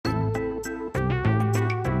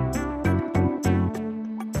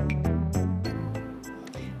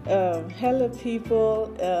Hello,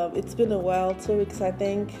 people. It's been a while, 2 weeks, I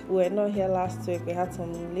think. We were not here last week. We had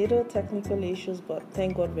some little technical issues, but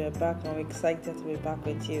thank God we're back and we're excited to be back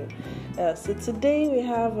with you. So today we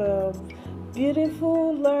have a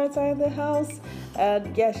beautiful Loretta in the house,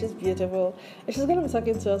 and yeah, she's beautiful. And she's going to be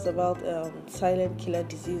talking to us about silent killer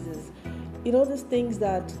diseases. You know, these things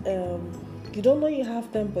that you don't know you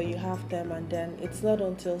have them, but you have them, and then it's not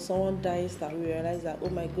until someone dies that we realize that, oh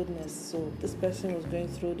my goodness, so this person was going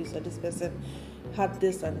through this, or this person had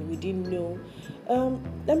this and we didn't know.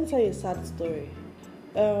 Let me tell you a sad story.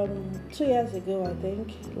 2 years ago, I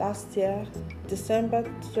think, last year, November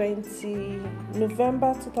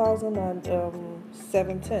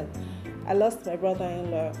 2017, I lost my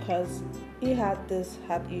brother-in-law because he had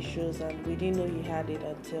heart issues and we didn't know he had it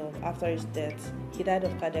until after his death. He died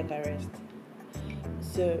of cardiac arrest.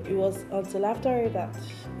 So it was until after that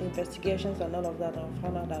investigations and all of that, I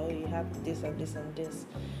found out that he had this and this and this.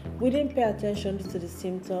 We didn't pay attention to the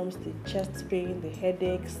symptoms, the chest pain, the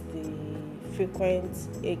headaches, the frequent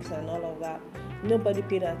aches and all of that. Nobody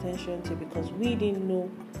paid attention to it because we didn't know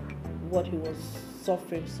what he was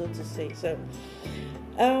suffering, so to say. So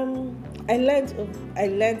I learned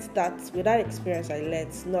that with that experience, I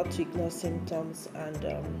learned not to ignore symptoms, and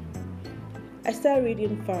I started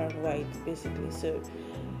reading far and wide, basically. So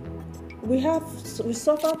we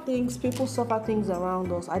suffer things, people suffer things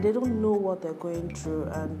around us, and they don't know what they're going through.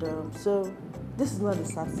 And so this is not a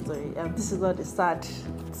sad story, this is not a sad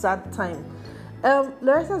time.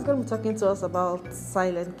 Loretta is going to be talking to us about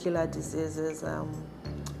silent killer diseases, the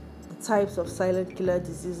types of silent killer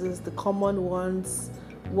diseases, the common ones,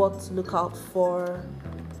 what to look out for,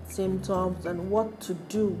 symptoms, and what to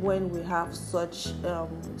do when we have such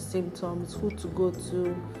symptoms, who to go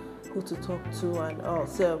to, who to talk to, and all.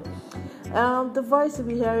 So the voice you'll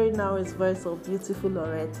be hearing now is voice of beautiful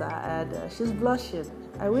Loretta, and she's blushing.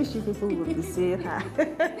 I wish you people would be seeing her.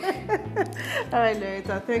 All right,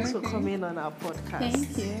 Loretta, thanks for coming on our podcast.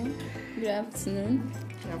 Thank you. Good afternoon.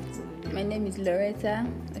 Good afternoon. My name is Loretta.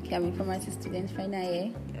 Okay, I'm a pharmacy student, final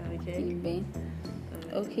year in Bain.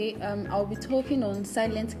 Okay, I'll be talking on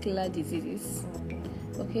silent killer diseases.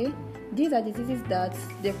 Okay, these are diseases that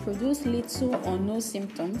they produce little or no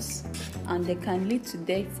symptoms, and they can lead to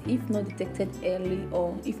death if not detected early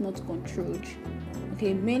or if not controlled.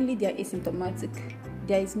 Okay, mainly they are asymptomatic.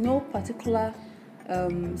 There is no particular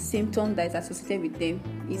symptom that is associated with them.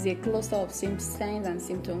 It's a cluster of signs and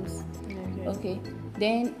symptoms. Okay,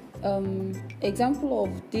 then example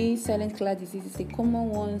of these silent killer diseases, the common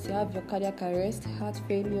ones, you have your cardiac arrest, heart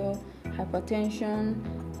failure, hypertension,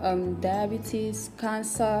 diabetes,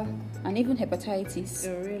 cancer, and even hepatitis.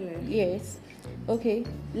 Oh, really? Yes. Okay,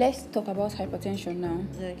 let's talk about hypertension now.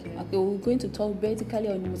 Okay, we're going to talk basically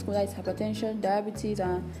on muscular hypertension, diabetes,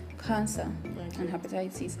 and cancer, and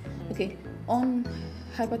hepatitis. Okay, on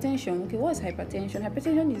hypertension. Okay, what is hypertension?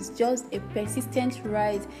 Hypertension is just a persistent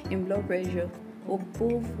rise in blood pressure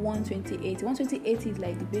above 128. 128 is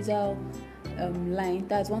like the basal line.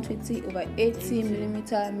 That's 120 over 80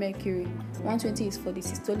 millimeter mercury. 120 is for the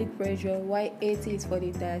systolic pressure, while 80 is for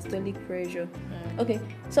the diastolic pressure. Okay,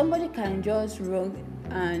 somebody can just run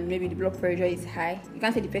and maybe the blood pressure is high. You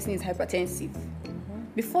can't say the person is hypertensive.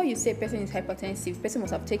 Before you say person is hypertensive, the person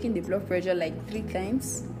must have taken the blood pressure like 3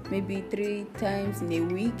 times, maybe 3 times in a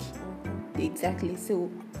week. Exactly. So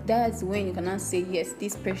that's when you can now say, yes,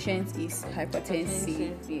 this patient is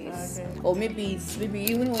hypertensive. Yes. Okay. Or maybe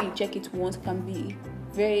even when you check it once, can be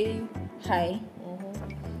very high.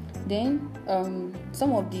 Then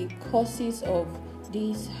some of the causes of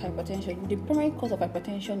this hypertension, the primary cause of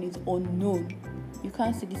hypertension is unknown. You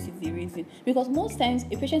can't say this is the reason, because most times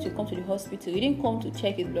a patient will come to the hospital. He didn't come to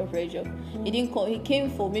check his blood pressure. He came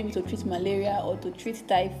for maybe to treat malaria or to treat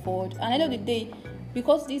typhoid. And at the end of the day,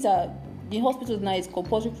 because these are the hospitals now, is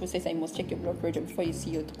compulsory process, I must check your blood pressure before you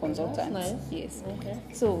see your consultant. That's nice. Yes. Okay.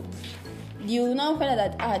 So you now find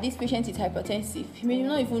out that this patient is hypertensive. You may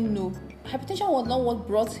not even know. Hypertension was not what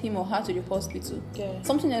brought him or her to the hospital. Okay.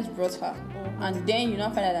 Something else brought her. And then you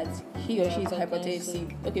now find out that he or she is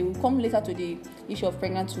hypertensive. Okay, we'll come later to the issue of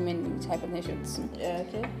pregnant women with hypertension. Yeah,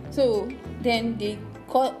 okay. So then the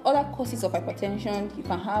other causes of hypertension, you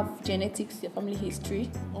can have genetics, your family history.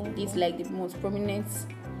 It's like the most prominent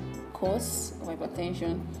cause of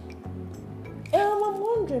hypertension. I'm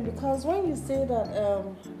wondering, because when you say that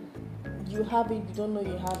you have it, you don't know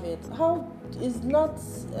you have it, how is not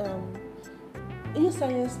you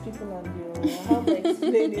science people and you have to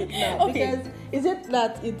explain it now? Okay. Because is it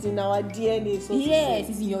that it's in our DNA? So yes,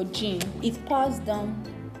 it's in your gene. It's passed down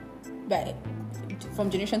from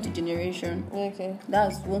generation to generation. Okay.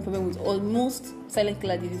 That's one problem with almost silent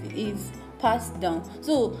killer disease. It is passed down.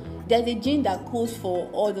 So there's a gene that codes for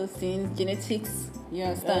all those things, genetics. You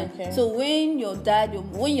understand? Okay. So when your dad,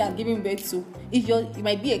 when you are giving birth to, you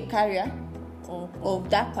might be a carrier of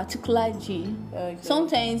that particular gene. Okay.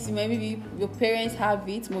 Sometimes maybe your parents have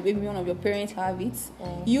it, maybe one of your parents have it.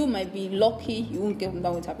 You might be lucky you won't get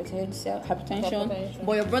down with hypertension,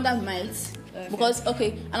 but your brother might. Okay. Because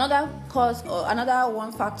another cause or another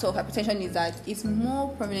one factor of hypertension is that it's more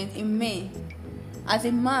prominent in men. As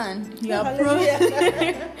a man, you are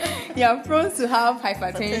prone to have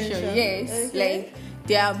hypertension. Yes, okay. like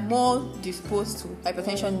they are more disposed to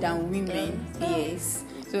hypertension than women. Yes.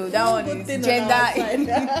 So that one is gender.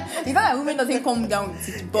 In fact, women doesn't come down with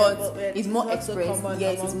it, but it's more expressed.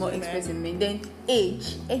 Yes, it's more expressed in men. Then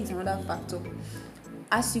age is another factor.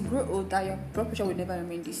 As you grow older, your blood pressure will never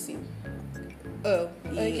remain the same. Oh,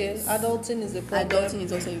 okay. Yes. Adulting is a problem. Adulting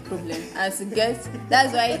is also a problem. As you get,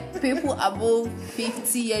 that's why people above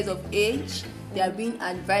 50 years of age, they are being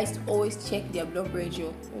advised to always check their blood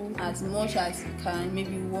pressure as much as you can.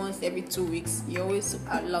 Maybe once every 2 weeks. You're always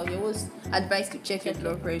advised to check your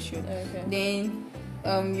blood pressure. Okay.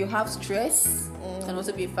 Then you have stress. Can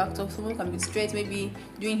also be a factor. Someone can be stressed. Maybe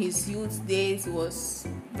during his youth days, he was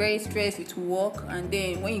very stressed with work, and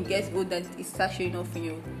then when you get older, it starts showing off in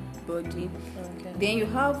your body. Okay. Then you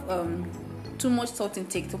have too much salt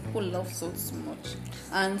intake. So people love salt too much,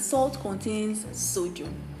 and salt contains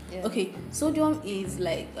sodium. Yeah. Okay, sodium is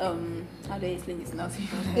like how do I explain this now?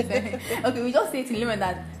 Okay, we just say to limit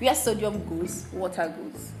that where sodium goes, water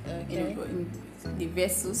goes. Okay. In the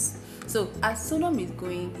vessels. So as sodium is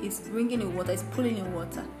going, it's bringing in water, it's pulling in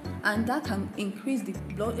water, and that can increase the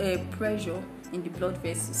blood pressure in the blood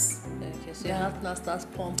vessels. Okay, so your heart now starts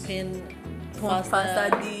pumping faster.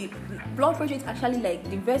 The blood pressure is actually like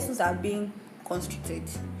the vessels are being constricted.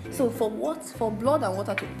 So for blood and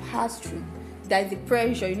water to pass through, there is the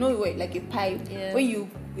pressure. Like a pipe. Yeah. When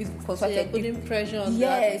it's constructed, so you're putting pressure on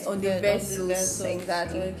the vessels.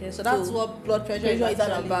 Exactly. Okay, so that's what blood pressure is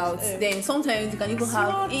all about. Then sometimes you can even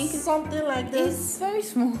have something like this. It's very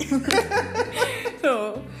small.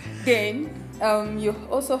 So then you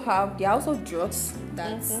also have there are also drugs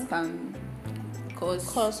that can cause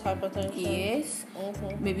hypertension. Yes.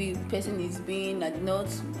 Maybe person is being not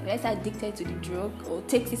less addicted to the drug or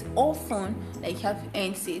takes it often, like you have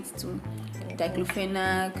NSAIDs too.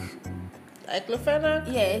 Diclofenac.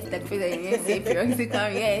 Yes,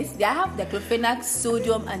 diclofenac. Yes, they have diclofenac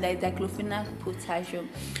sodium and diclofenac potassium.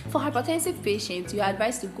 For hypertensive patients, you are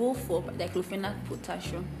advised to go for diclofenac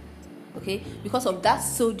potassium. Okay, because of that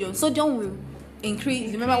sodium. Sodium will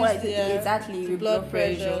increase. Remember what I said exactly? Your blood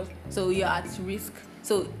pressure. So you're at risk.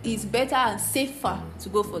 So it's better and safer to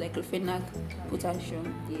go for diclofenac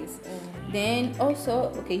potassium. Yes. Then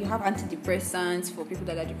also, you have antidepressants for people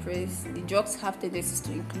that are depressed. The drugs have tendencies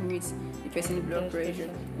to increase the person's blood pressure.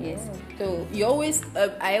 Yes. So I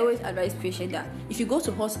always advise patients that if you go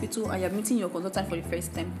to hospital and you're meeting your consultant for the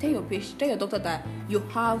first time, tell your doctor that you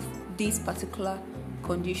have this particular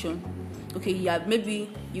condition. Okay, maybe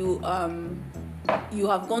you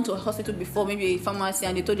have gone to a hospital before, maybe a pharmacy,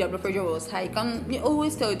 and they told you your blood pressure was high. You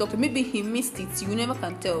always tell your doctor. Maybe he missed it. You never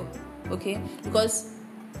can tell. Okay, because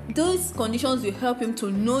those conditions will help him to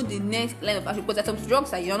know the next line of action. Because there's some drugs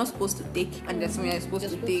that you're not supposed to take, and there's some you're supposed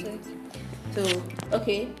to take. So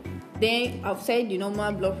then I've said the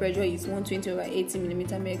normal blood pressure is 120/80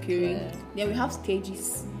 millimeter mercury. Yeah. Then we have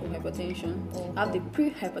stages of hypertension. We have the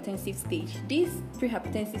pre-hypertensive stage. This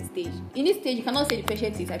pre-hypertensive stage, in this stage you cannot say the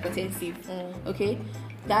patient is hypertensive. Okay,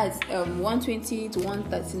 that's 120 to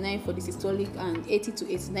 139 for the systolic and 80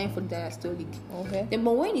 to 89 for the diastolic. Okay. Then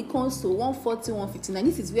but when it comes to 140, 159,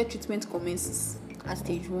 this is where treatment commences. At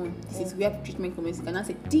stage 1, this is where treatment commences. You cannot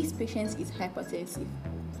say this patient is hypertensive.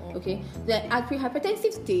 Okay, then at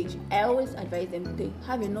pre-hypertensive stage, I always advise them to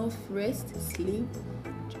have enough rest, sleep.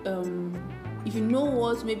 If you know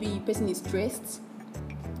what, maybe the person is stressed,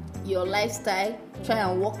 your lifestyle, try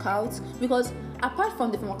and work out, because apart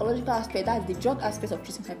from the pharmacological aspect, that's the drug aspect of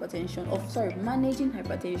treating managing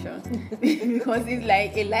hypertension. Because it's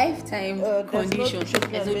like a lifetime condition.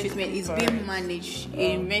 There's no treatment. It's being managed.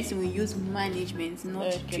 In medicine, we use management,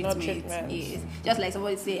 not treatment. Yes. Just like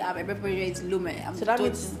somebody say, my blood pressure is low. So that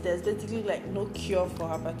means there's basically like no cure for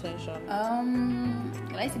hypertension.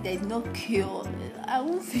 When I say there is no cure, I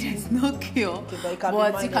won't say there's no cure,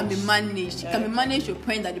 but it can be managed. It can be managed to a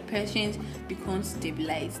point that the patient becomes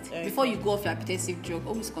stabilized. Before you go off your hypertensive drug,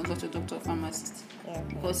 always consult your doctor or pharmacist,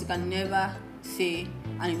 because you can never say,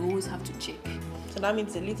 and you always have to check. So that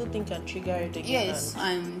means a little thing can trigger it again. Yes,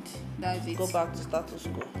 and that's it. Go back to status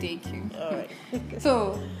quo. Thank you. All right.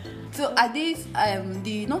 So at this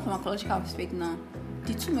the non-pharmacological aspect now,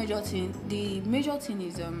 The major thing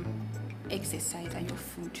is exercise and your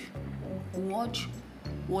food. Watch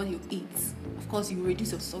what you eat. Of course, you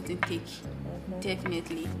reduce your salt intake.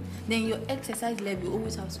 Definitely. Then your exercise level, you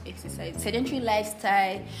always have to exercise. Sedentary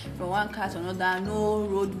lifestyle, from one car to another, no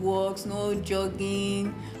road walks, no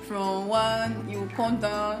jogging. From one, you come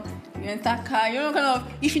down, you enter car, kind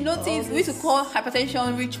of. If you notice, we used to call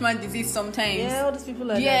hypertension rich man disease sometimes. Yeah, all these people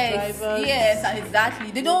like yes, drivers. Yes,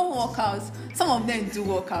 exactly. They don't work out. Some of them do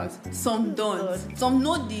work out. Some don't. God. Some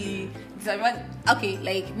know okay,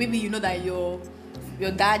 like maybe you know that your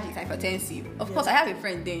dad is hypertensive. Of course, I have a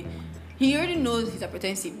friend then. He already knows he's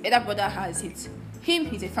hypertensive. The other brother has it.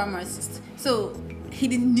 He's a pharmacist. So he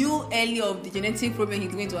knew early of the genetic problem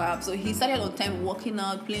he's going to have. So he started on time working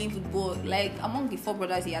out, playing football. Like among the 4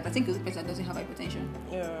 brothers he had, I think he was the person that doesn't have hypertension.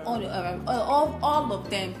 Yeah. All of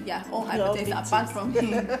them, all hypertension apart from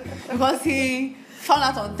him. Because he found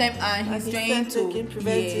out on time and he's trying to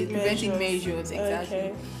preventive measures. Exactly.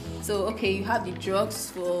 Okay. So you have the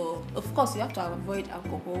drugs of course you have to avoid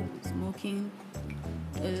alcohol, smoking.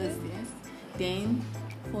 Yes. Then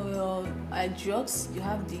for your drugs, you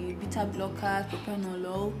have the beta blockers,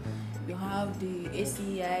 propranolol, you have the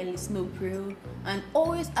ACEI, lisinopril, and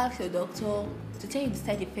always ask your doctor to tell you the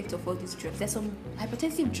side effects of all these drugs. There's some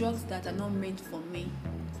hypertensive drugs that are not meant for me.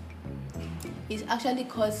 It actually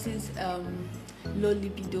causes low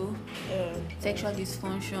libido, sexual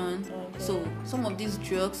dysfunction. So some of these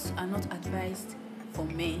drugs are not advised for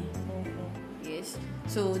men. Yes.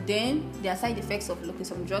 So then there are side effects of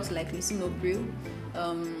some drugs like lisinopril,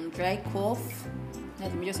 dry cough.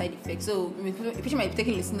 That's a major side effect. So if a patient might be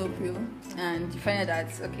taking lisinopril and you find out that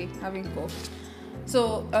having cough.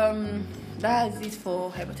 So that is it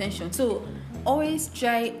for hypertension. So always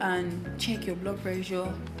try and check your blood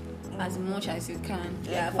pressure as much as you can.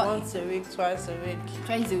 Once a week, twice a week.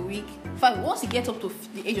 Twice a week. In fact, once you get up to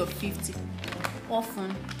the age of 50,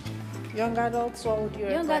 often. Young adults, what would you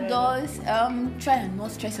recommend? Young adults, try and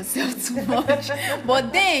not stress yourself too much.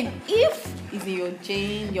 But then, if it's in your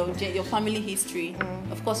gene, your family history,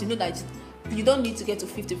 of course, you know that you don't need to get to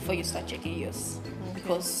 50 before you start checking yours.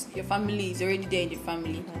 Because your family is already there in the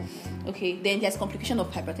family. Then there's complication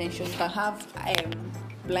of hypertension. You can have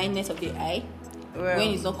blindness of the eye when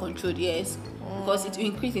it's not controlled, yes. Because it will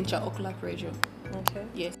increase intraocular pressure. Okay.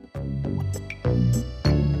 Yes.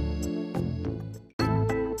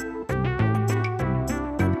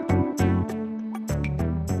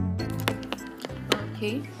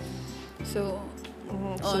 So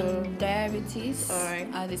on diabetes,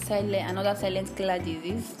 another silent killer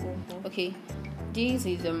disease. This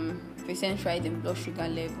is percent rise in blood sugar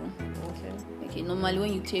level. Normally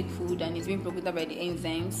when you take food and it's being broken by the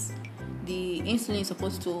enzymes, the insulin is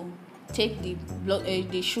supposed to take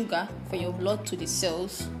the sugar from your blood to the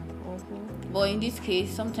cells. But in this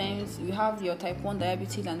case, sometimes you have your type 1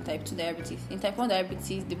 diabetes and type 2 diabetes. In type 1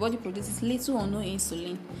 diabetes, the body produces little or no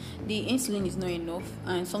insulin. The insulin is not enough,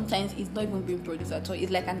 and sometimes it's not even being produced at all.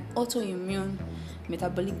 It's like an autoimmune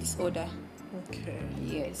metabolic disorder.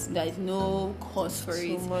 Yes, there is no cause for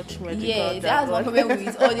it. So much medical. Yes, that's one problem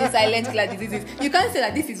with all these silent killer diseases. You can't say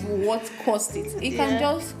that this is what caused it. It can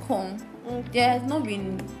just come. There has not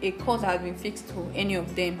been a cause that has been fixed to any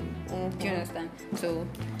of them. Do you understand? So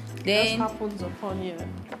then just happens upon you.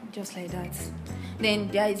 Just like that. Then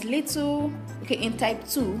there is little in type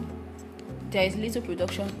 2, there is little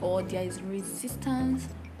production or there is resistance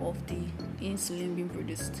of the insulin being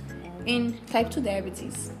produced. In type 2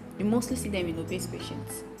 diabetes, you mostly see them in obese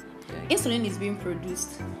patients. Insulin is being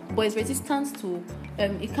produced, but it's resistant to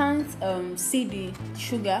it can't see the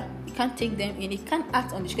sugar, it can't take them in, it can't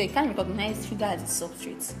act on the sugar, it can't recognize sugar as a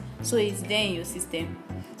substrate. So it's there in your system.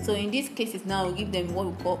 So in these cases now we give them what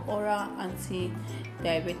we call oral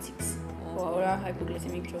anti-diabetics or oral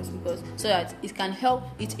hypoglycemic drugs, because so that it can help,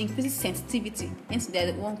 it increases sensitivity.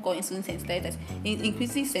 There's one called insulin sensitizers. It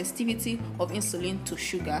increases sensitivity of insulin to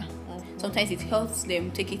sugar. Sometimes it helps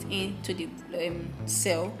them take it into the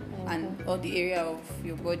cell and all the area of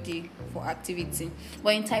your body for activity.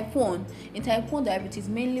 But in type 1 diabetes,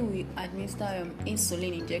 mainly we administer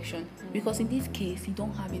insulin injection, because in this case you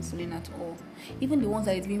don't have insulin at all. Even the ones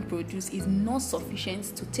that is being produced is not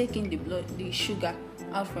sufficient to take in the sugar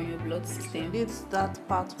out from your blood system. It's that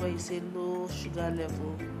part where you say low sugar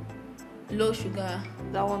level. Low sugar.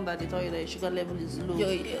 That one that they tell you that your sugar level is low.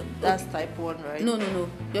 That's type 1, right? No.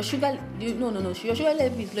 Your sugar Your sugar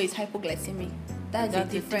level is low. It's hypoglycemic. That's a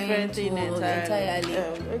different thing entirely.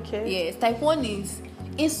 Yes, type 1 is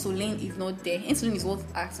insulin is not there. Insulin is what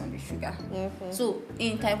acts on the sugar. So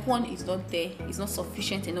in type 1 it's not there. It's not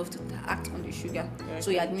sufficient enough to act on the sugar.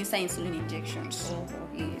 So you administer insulin injections.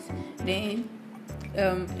 Yes. Then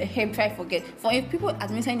try forget. For if people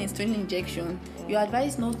administering insulin injection, you're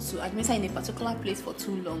advised not to administer in a particular place for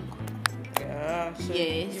too long. Yeah, so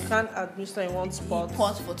Yes. you can't administer in one spot.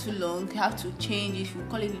 Pause for too long. You have to change. If you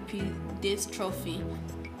call it dystrophy,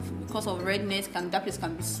 because of redness, that place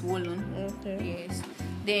can be swollen. Okay. Yes.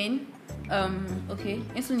 Then,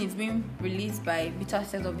 insulin is being released by beta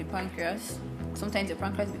cells of the pancreas. Sometimes the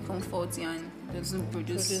pancreas becomes faulty and doesn't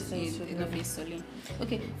produce enough insulin.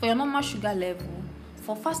 Okay, for your normal sugar level,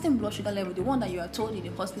 for fasting blood sugar level, the one that you are told in the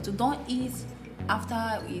hospital, don't eat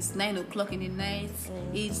after it's 9 o'clock in the night.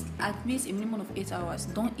 It's at least a minimum of 8 hours.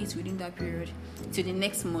 Don't eat within that period till the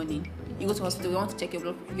next morning. You go to hospital, you want to check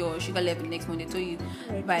your sugar level next morning. They tell you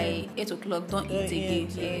by 8 o'clock, don't eat again.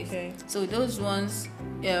 Yes. Okay. So those ones,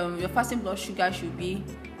 your fasting blood sugar should be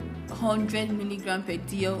 100 milligram per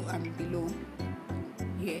DL and below.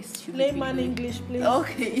 Yes, should be Layman below. English, please.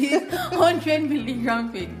 Okay, 100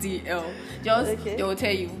 milligram per DL. They will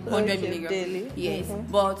tell you 100 milligram daily. Yes,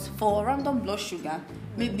 but for random blood sugar,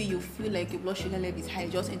 maybe you feel like your blood sugar level is high.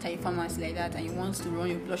 Just enter a pharmacy like that, and you want to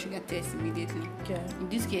run your blood sugar test immediately. Okay. In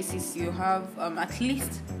these cases, you have at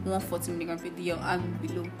least 140 milligram per DL and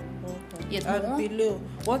below. Yes, and below.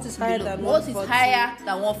 What is higher than 140? What is higher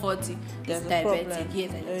than 140? There's It's a diabetic. problem.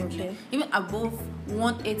 Yes, there's a problem. Even above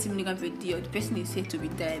 180 milligram per DL, the person is said to be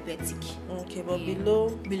diabetic. Okay, but Yeah. below,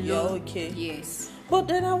 Below, you're okay. Yes. But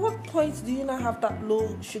then at what point do you not have that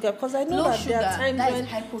low sugar? Because I know Low that sugar, there are times that when is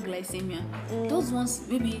hypoglycemia. Those ones,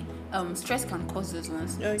 maybe stress can cause those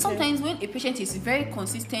ones. Okay. Sometimes when a patient is very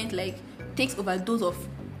consistent, like takes overdose of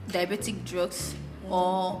diabetic drugs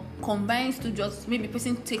or combines two drugs, maybe a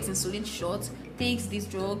person takes insulin shots, takes this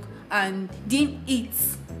drug and didn't eat.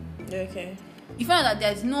 okay. You find out that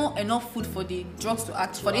there's no enough food for the drugs to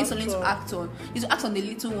act, for the insulin to on. act on. It's to act on the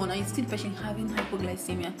little one, and you still patient having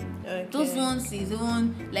hypoglycemia. Okay. Those ones is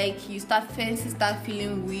even like you start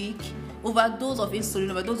feeling weak. Overdose of insulin,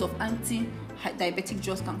 overdose of anti-diabetic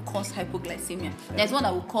drugs can cause hypoglycemia. There's one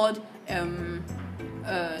that we call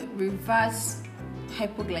reverse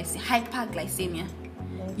hyperglycemia.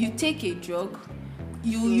 You take a drug,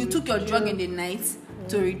 you took your drug in the night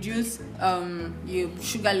to reduce your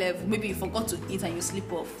sugar level. Maybe you forgot to eat and you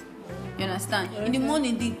sleep off. You understand? In the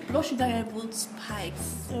morning, the blood sugar level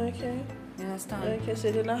spikes. Okay. You understand? Okay,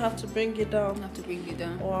 so then I have to bring it down. You have to bring it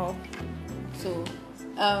down. Wow. So,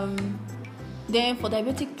 then for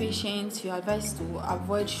diabetic patients, you're advised to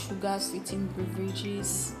avoid sugar-sweetened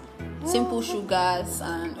beverages, simple sugars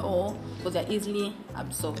and all, because they're easily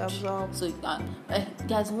absorbed. So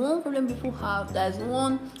there's one problem people have. There's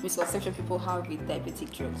one misconception people have with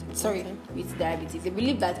diabetic drugs. With diabetes, they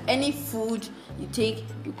believe that any food you take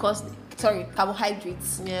because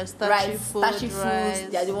carbohydrates, starchy foods, rice.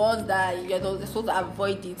 they are the ones that you're supposed to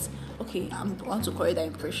avoid it. Okay, I want to correct that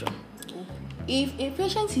impression. If a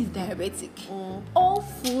patient is diabetic, all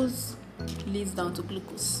foods leads down to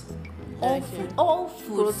glucose. All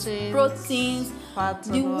foods, proteins, fats,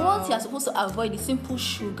 the ones you are supposed to avoid, the simple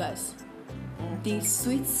sugars, the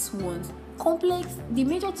sweet ones. Complex, the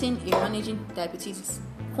major thing in managing diabetes is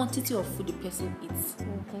quantity of food the person eats.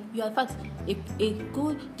 You are, in fact,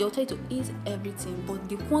 they'll tell you to eat everything, but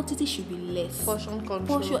the quantity should be less. Portion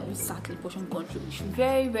control. Portion control. It should be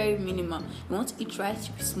very, very minimal. You want to eat rice, it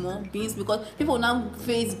should be small. Beans, because people now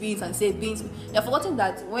face beans and say beans. You're forgetting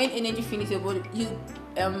that when energy finishes your body,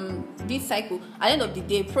 this cycle, at the end of the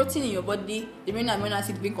day, protein in your body, the main amino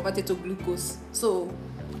acid being converted to glucose. So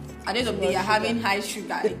at the end of the day, you're having high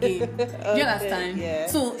sugar again. Do you understand? Yeah.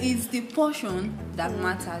 So it's the portion that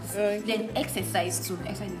matters. Okay. Then exercise too.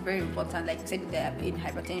 Exercise is very important. Like I said, in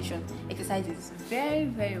hypertension, exercise is very,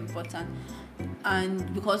 very important.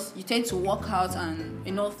 And because you tend to work out and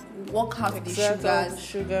work out the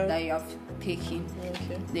sugar that you have taken.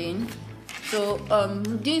 Okay. Then, so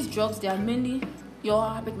these drugs, they are mainly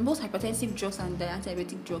most hypertensive drugs and the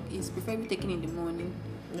anti-diabetic drug is preferably taken in the morning.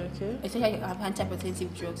 Okay. Especially you have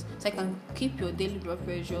antihypertensive drugs, so I can keep your daily blood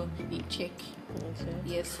pressure in check. Okay.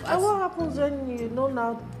 Yes. And what happens when you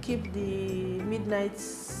now keep the midnight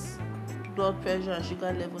blood pressure and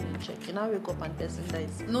sugar level in check? You now wake up and person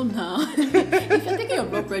dies. No, now. If you're taking your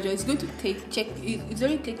blood pressure, it's going to it's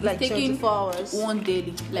only taking 24 hours. One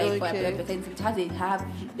daily. Like for Okay. hypertensive, it has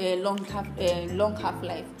a long half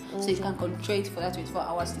life, so you can control it for that 24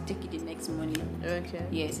 hours to take it the next morning. Okay.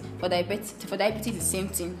 Yes. For diabetes, the same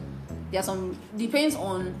thing. there are some, depends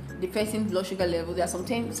on the person's blood sugar level. There are some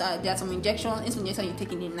times, there are some insulination you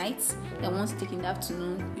take in the night, and once you take in the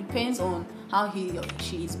afternoon. It depends on how he or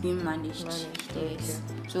she is being managed. Yes. Okay.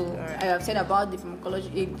 So I have said about the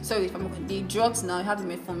pharmacology. The drugs now. You have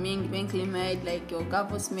the metformin, the menclizide, like your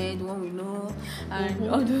Gavosmed, the one we know, and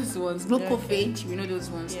all those ones. Glucophage, we know those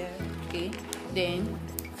ones. Yeah. Okay. Then,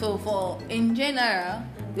 so for in general,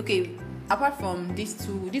 okay. Apart from these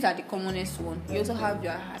two, these are the commonest one. You also have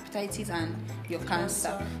your hepatitis and your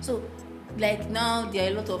cancer. So, like now, there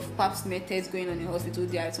are a lot of pap smear tests going on in the hospital.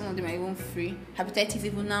 Some of them are even free. Hepatitis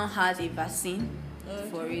even now has a vaccine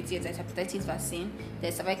for it. Yes, there's hepatitis vaccine.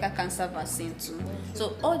 There's cervical cancer vaccine too.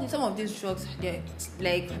 So some of these drugs,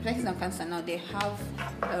 like hepatitis and cancer now, they have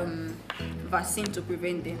vaccine to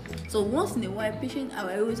prevent them. So once in a while, patient,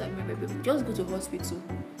 I always just go to hospital.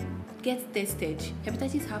 Get tested.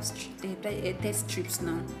 Hepatitis have test strips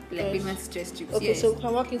now, like pregnancy test strips. Okay, so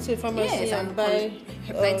can walk into a pharmacy and buy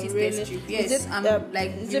hepatitis test strip. Yes, is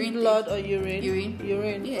it blood or urine?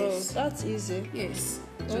 Urine. Yes. Oh, that's easy. Yes.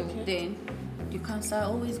 So then, your cancer,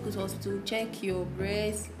 always go to hospital. Check your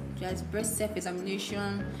breast. There's breast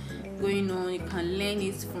self-examination going on. You can learn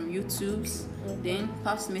it from YouTube's. Then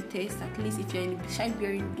pap smear test. At least if you're in the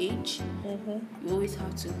childbearing age, you always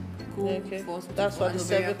have to go for. That's for the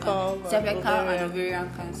cervical and ovarian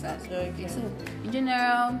cancers. Okay. So in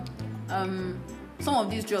general, some of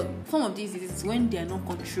these diseases, when they are not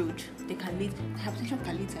controlled, hypertension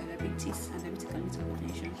can lead to diabetes, and diabetes can lead to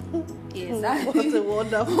hypertension. Yes, what a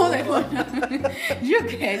wonderful. You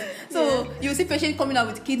guys. So you see patients coming out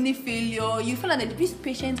with kidney failure. You find out that this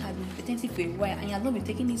patient has been hypertensive for a while and he has not been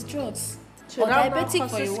taking his drugs. So or diabetic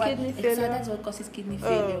for a while. Exactly, that's what causes kidney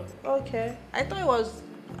failure. Okay. I thought it was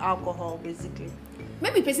alcohol, basically.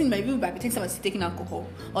 Maybe person might be diabetic and still taking alcohol,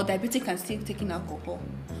 or diabetic and still taking alcohol.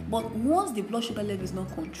 But once the blood sugar level is not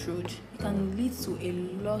controlled, it can lead to a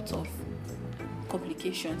lot of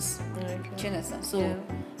complications. Okay. Do you understand? So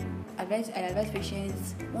I advise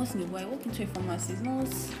patients once in a while walk into a pharmacy.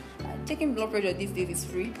 Taking blood pressure these days is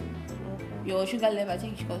free. Your sugar level, I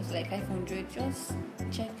think it costs like 500. Just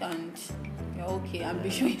check and you're okay. I'm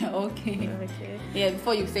sure you're okay. Yeah,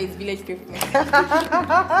 before you say it's village people.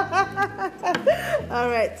 All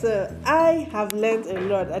right, so I have learned a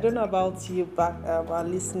lot. I don't know about you, our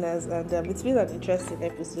listeners, and it's been an interesting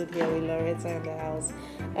episode here with Loretta in the house.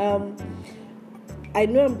 I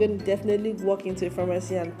know I'm going to definitely walk into a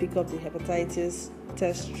pharmacy and pick up the hepatitis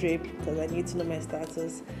test strip because I need to know my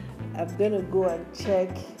status. I'm going to go and check.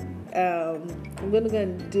 I'm going to go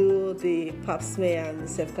and do the pap smear and the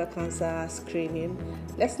cervical cancer screening.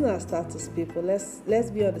 Let's know our status, people. Let's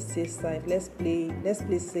be on the safe side. Let's play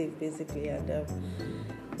safe, basically. And a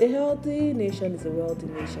healthy nation is a wealthy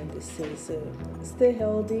nation, they say. So stay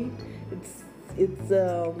healthy.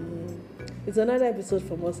 It's another episode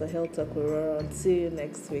from us at Health Talk with Rora. See you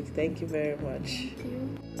next week. Thank you very much.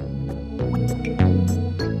 Thank you.